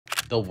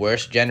The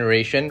worst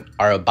generation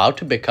are about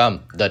to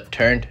become the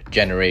turned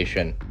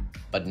generation.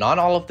 But not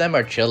all of them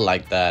are chill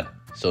like that.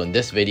 So in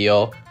this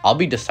video, I'll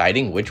be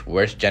deciding which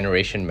worst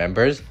generation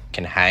members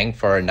can hang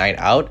for a night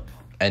out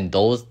and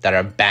those that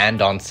are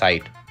banned on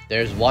site.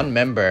 There's one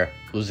member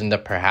who's in the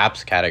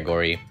perhaps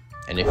category.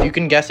 And if you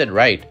can guess it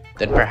right,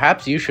 then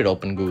perhaps you should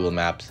open Google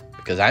Maps,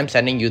 because I'm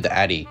sending you the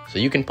Addy, so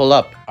you can pull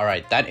up.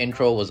 Alright, that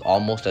intro was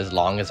almost as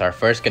long as our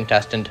first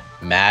contestant,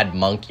 Mad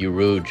Monk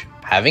Uruj.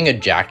 Having a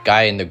jacked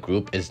guy in the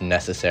group is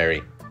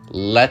necessary.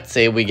 Let's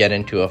say we get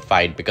into a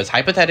fight, because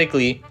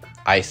hypothetically,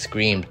 I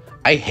screamed,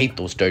 I hate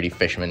those dirty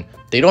fishmen.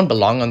 They don't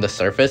belong on the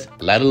surface,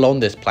 let alone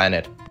this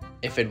planet.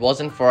 If it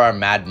wasn't for our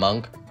Mad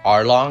Monk,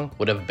 Arlong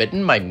would have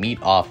bitten my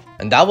meat off,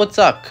 and that would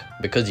suck,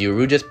 because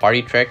Uruj's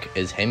party trick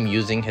is him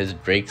using his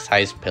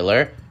Drake-sized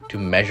pillar to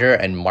measure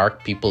and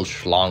mark people's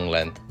schlong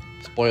length.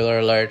 Spoiler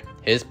alert,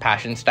 his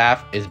passion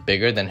staff is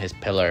bigger than his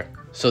pillar.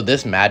 So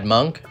this Mad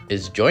Monk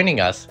is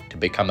joining us to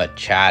become a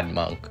Chad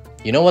Monk.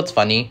 You know what's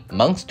funny?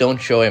 Monks don't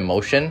show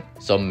emotion,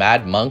 so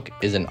Mad Monk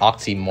is an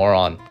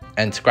oxymoron.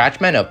 And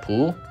Scratchman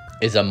Apu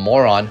is a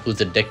moron who's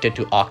addicted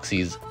to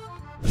oxys.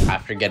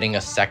 After getting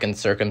a second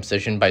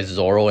circumcision by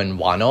Zoro and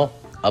Wano,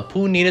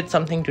 Apu needed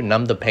something to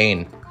numb the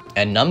pain.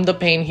 And numb the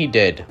pain he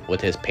did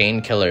with his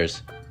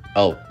painkillers.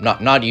 Oh,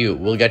 not you,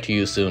 we'll get to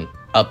you soon.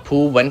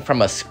 Apu went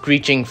from a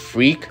screeching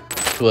freak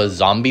to a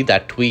zombie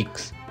that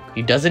tweaks.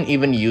 He doesn't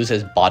even use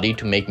his body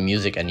to make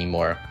music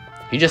anymore.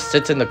 He just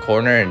sits in the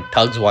corner and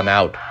tugs one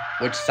out,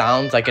 which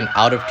sounds like an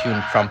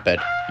out-of-tune trumpet.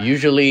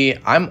 Usually,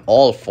 I'm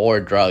all for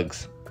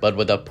drugs, but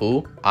with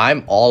Apu,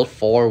 I'm all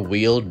for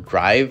wheel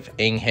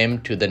driving him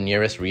to the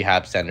nearest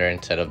rehab center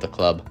instead of the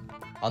club.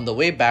 On the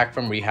way back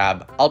from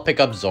rehab, I'll pick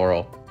up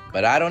Zoro,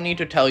 but I don't need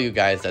to tell you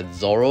guys that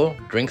Zoro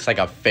drinks like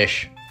a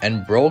fish.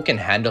 And bro can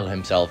handle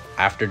himself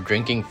after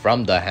drinking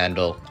from the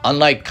handle.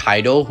 Unlike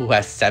Kaido, who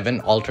has 7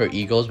 alter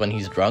egos when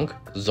he's drunk,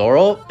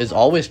 Zoro is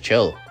always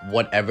chill.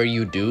 Whatever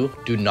you do,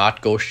 do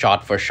not go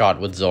shot for shot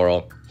with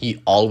Zoro. He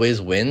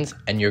always wins,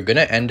 and you're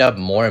gonna end up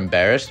more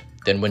embarrassed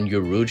than when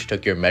Uruj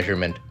took your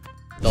measurement.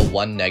 The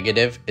one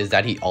negative is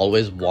that he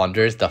always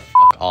wanders the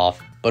fuck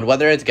off. But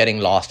whether it's getting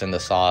lost in the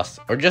sauce,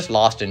 or just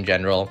lost in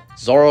general,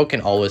 Zoro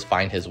can always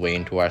find his way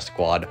into our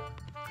squad.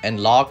 And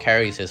Law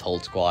carries his whole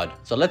squad.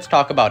 So let's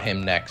talk about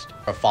him next.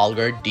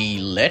 Trafalgar D.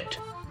 Lit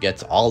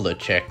gets all the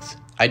chicks.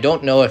 I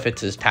don't know if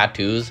it's his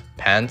tattoos,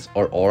 pants,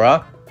 or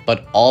aura,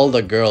 but all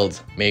the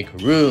girls make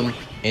room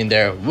in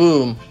their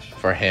womb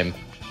for him.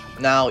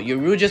 Now,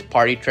 Uruj's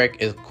party trick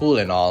is cool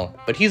and all,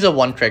 but he's a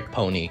one-trick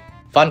pony.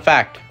 Fun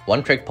fact,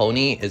 one-trick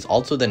pony is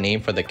also the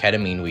name for the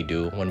ketamine we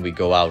do when we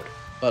go out.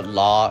 But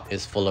Law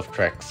is full of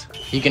tricks.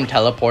 He can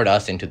teleport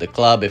us into the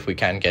club if we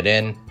can't get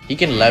in. He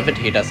can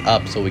levitate us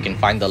up so we can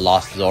find the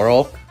lost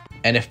Zoro.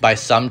 And if by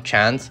some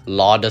chance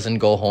Law doesn't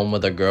go home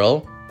with a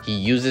girl, he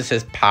uses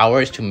his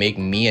powers to make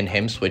me and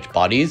him switch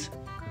bodies.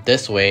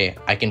 This way,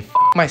 I can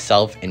fuck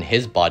myself in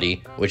his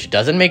body, which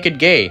doesn't make it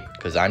gay,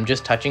 because I'm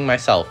just touching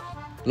myself.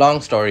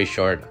 Long story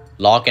short,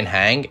 Law can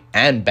hang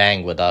and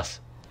bang with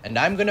us. And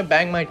I'm gonna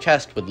bang my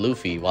chest with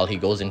Luffy while he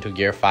goes into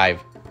Gear 5.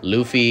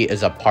 Luffy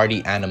is a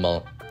party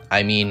animal.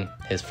 I mean,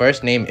 his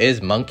first name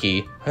is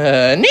Monkey.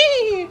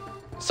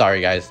 Sorry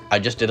guys, I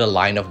just did a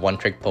line of One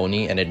Trick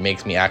Pony and it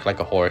makes me act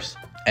like a horse.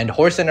 And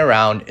horsing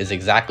around is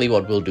exactly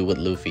what we'll do with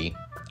Luffy.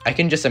 I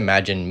can just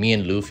imagine me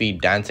and Luffy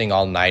dancing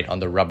all night on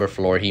the rubber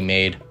floor he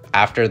made.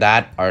 After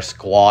that, our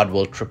squad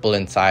will triple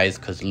in size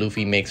because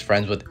Luffy makes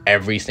friends with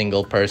every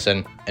single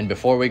person. And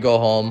before we go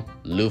home,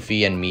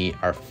 Luffy and me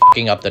are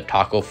fucking up the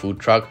taco food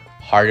truck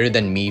harder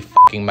than me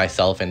fucking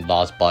myself in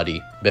Law's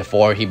body.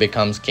 Before he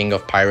becomes king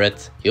of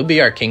pirates, he'll be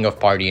our king of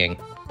partying.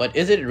 But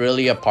is it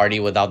really a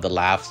party without the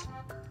laughs?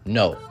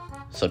 No.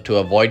 So to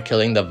avoid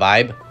killing the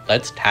vibe,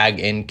 let's tag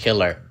in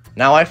Killer.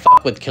 Now I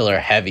fuck with Killer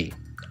heavy.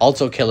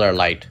 Also Killer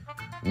Light.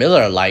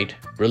 Miller Light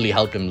really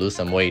helped him lose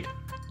some weight.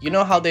 You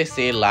know how they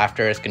say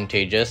laughter is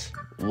contagious?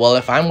 Well,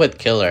 if I'm with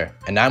Killer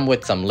and I'm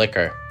with some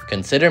liquor,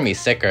 consider me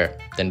sicker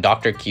than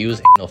Dr.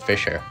 Q's anal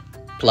fissure.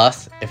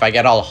 Plus, if I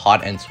get all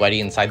hot and sweaty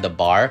inside the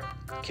bar,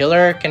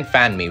 Killer can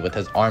fan me with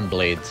his arm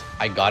blades.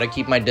 I gotta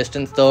keep my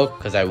distance though,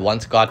 cause I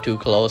once got too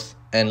close.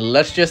 And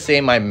let's just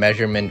say my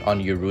measurement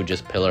on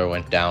Uruj's pillar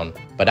went down.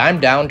 But I'm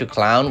down to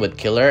clown with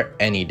Killer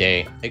any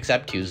day,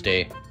 except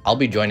Tuesday. I'll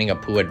be joining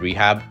Apu at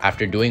rehab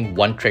after doing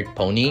One Trick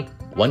Pony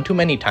one too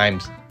many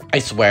times. I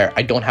swear,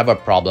 I don't have a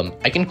problem.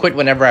 I can quit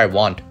whenever I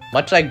want.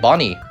 Much like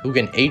Bonnie, who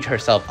can age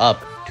herself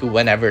up to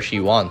whenever she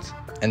wants.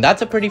 And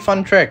that's a pretty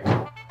fun trick.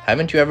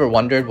 Haven't you ever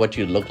wondered what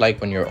you look like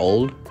when you're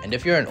old? And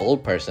if you're an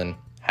old person,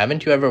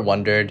 haven't you ever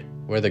wondered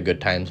where the good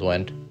times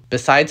went?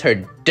 Besides her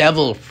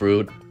devil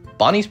fruit,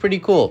 Bonnie's pretty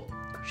cool.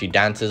 She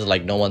dances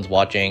like no one's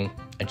watching,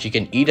 and she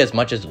can eat as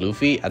much as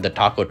Luffy at the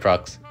taco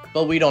trucks.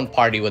 But we don't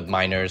party with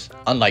minors,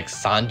 unlike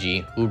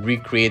Sanji, who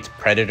recreates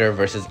Predator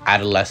versus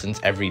adolescence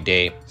every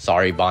day.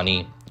 Sorry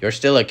Bonnie, you're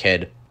still a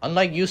kid.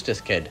 Unlike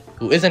Eustace Kid,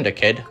 who isn't a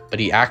kid, but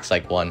he acts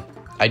like one.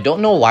 I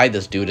don't know why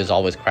this dude is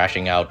always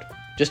crashing out.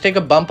 Just take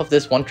a bump of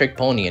this One Trick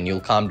Pony and you'll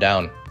calm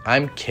down.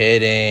 I'm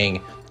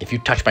kidding. If you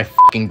touch my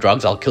fucking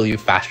drugs, I'll kill you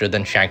faster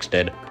than Shanks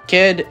did.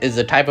 Kid is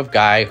the type of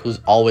guy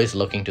who's always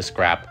looking to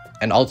scrap,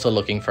 and also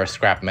looking for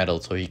scrap metal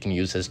so he can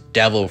use his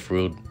devil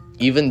fruit.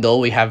 Even though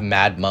we have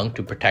Mad Monk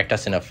to protect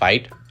us in a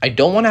fight, I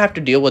don't want to have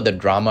to deal with the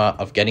drama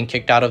of getting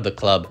kicked out of the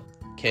club.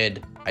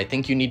 Kid, I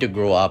think you need to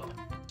grow up.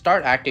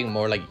 Start acting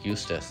more like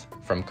Eustace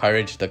from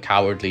Courage the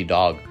Cowardly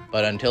Dog.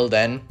 But until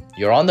then,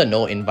 you're on the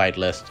no invite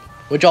list,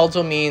 which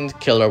also means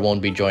Killer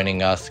won't be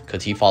joining us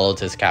because he follows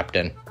his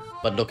captain.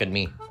 But look at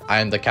me, I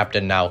am the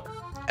captain now.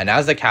 And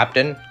as the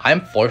captain,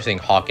 I'm forcing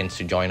Hawkins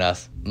to join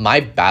us. My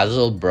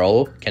Basil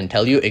bro can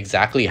tell you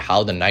exactly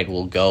how the night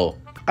will go.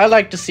 I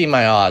like to see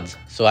my odds,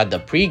 so at the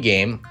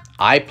pre-game,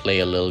 I play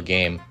a little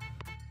game.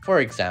 For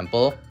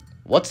example,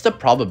 what's the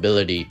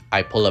probability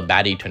I pull a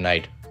baddie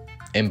tonight?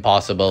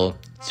 Impossible,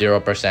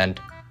 0%.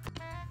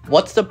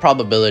 What's the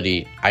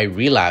probability I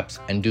relapse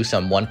and do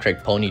some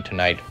one-trick pony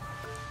tonight?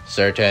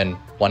 Certain,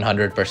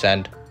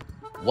 100%.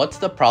 What's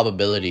the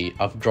probability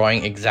of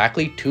drawing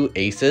exactly 2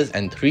 aces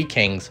and 3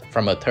 kings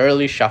from a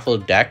thoroughly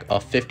shuffled deck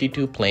of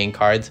 52 playing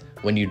cards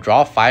when you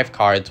draw 5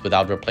 cards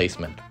without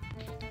replacement?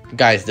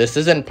 Guys, this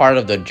isn't part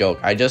of the joke.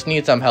 I just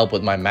need some help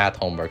with my math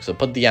homework, so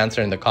put the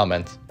answer in the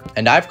comments.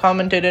 And I've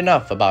commented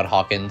enough about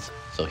Hawkins,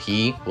 so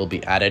he will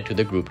be added to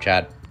the group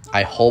chat.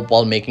 I hope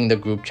while making the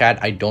group chat,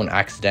 I don't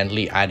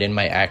accidentally add in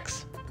my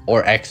ex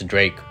or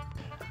ex-Drake.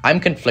 I'm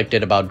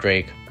conflicted about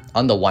Drake.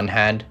 On the one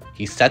hand,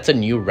 he sets a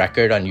new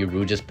record on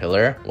Uruge's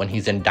pillar when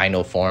he's in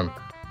dino form.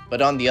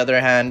 But on the other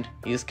hand,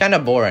 he's kinda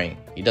boring.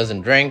 He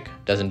doesn't drink,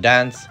 doesn't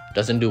dance,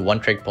 doesn't do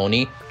one-trick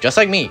pony, just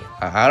like me.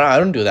 I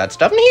don't do that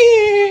stuff.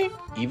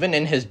 Even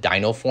in his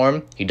dino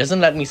form, he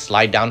doesn't let me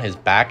slide down his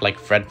back like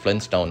Fred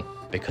Flintstone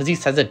because he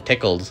says it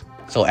tickles.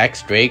 So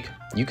ex-Drake,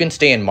 you can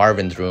stay in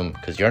Marvin's room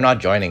because you're not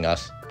joining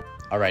us.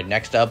 Alright,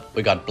 next up,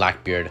 we got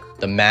Blackbeard,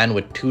 the man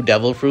with 2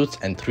 devil fruits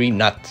and 3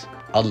 nuts.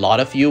 A lot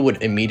of you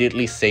would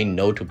immediately say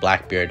no to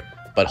Blackbeard,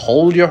 but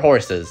hold your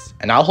horses,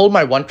 and I'll hold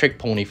my one-trick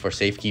pony for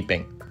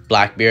safekeeping.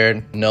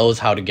 Blackbeard knows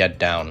how to get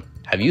down.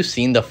 Have you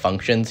seen the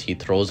functions he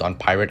throws on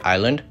Pirate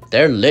Island?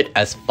 They're lit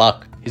as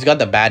fuck. He's got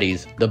the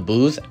baddies, the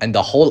booze, and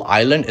the whole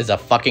island is a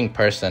fucking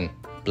person.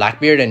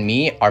 Blackbeard and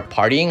me are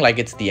partying like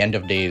it's the end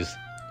of days,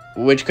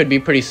 which could be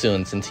pretty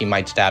soon since he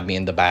might stab me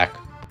in the back.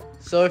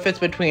 So if it's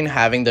between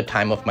having the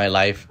time of my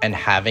life and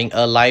having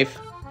a life,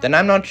 then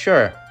I'm not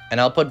sure, and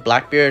I'll put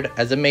Blackbeard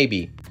as a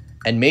maybe.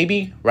 And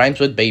maybe rhymes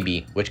with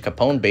baby, which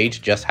Capone Beige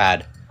just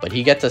had, but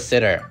he gets a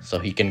sitter so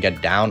he can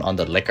get down on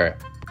the liquor.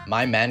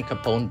 My man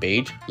Capone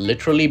Beige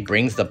literally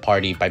brings the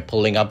party by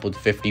pulling up with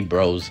 50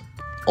 bros.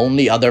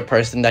 Only other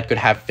person that could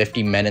have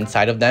 50 men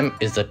inside of them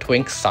is the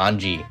twink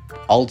Sanji.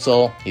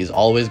 Also, he's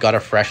always got a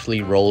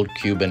freshly rolled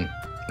Cuban.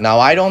 Now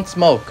I don't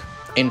smoke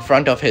in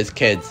front of his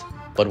kids,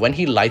 but when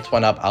he lights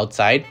one up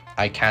outside,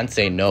 I can't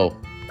say no.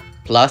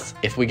 Plus,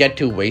 if we get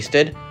too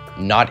wasted,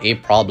 not a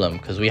problem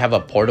because we have a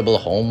portable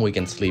home we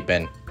can sleep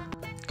in.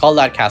 Call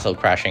that castle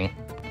crashing.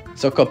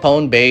 So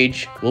Capone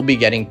Beige will be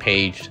getting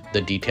paged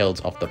the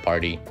details of the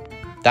party.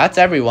 That's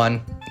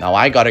everyone. Now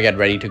I gotta get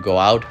ready to go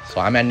out,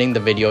 so I'm ending the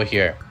video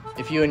here.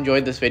 If you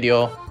enjoyed this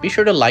video, be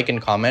sure to like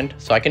and comment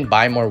so I can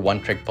buy more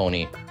one-trick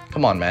pony.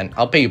 Come on man,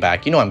 I'll pay you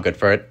back, you know I'm good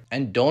for it.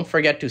 And don't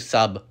forget to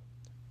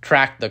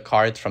subtract the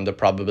cards from the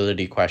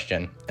probability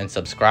question and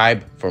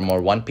subscribe for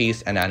more One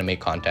Piece and anime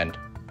content.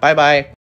 Bye bye!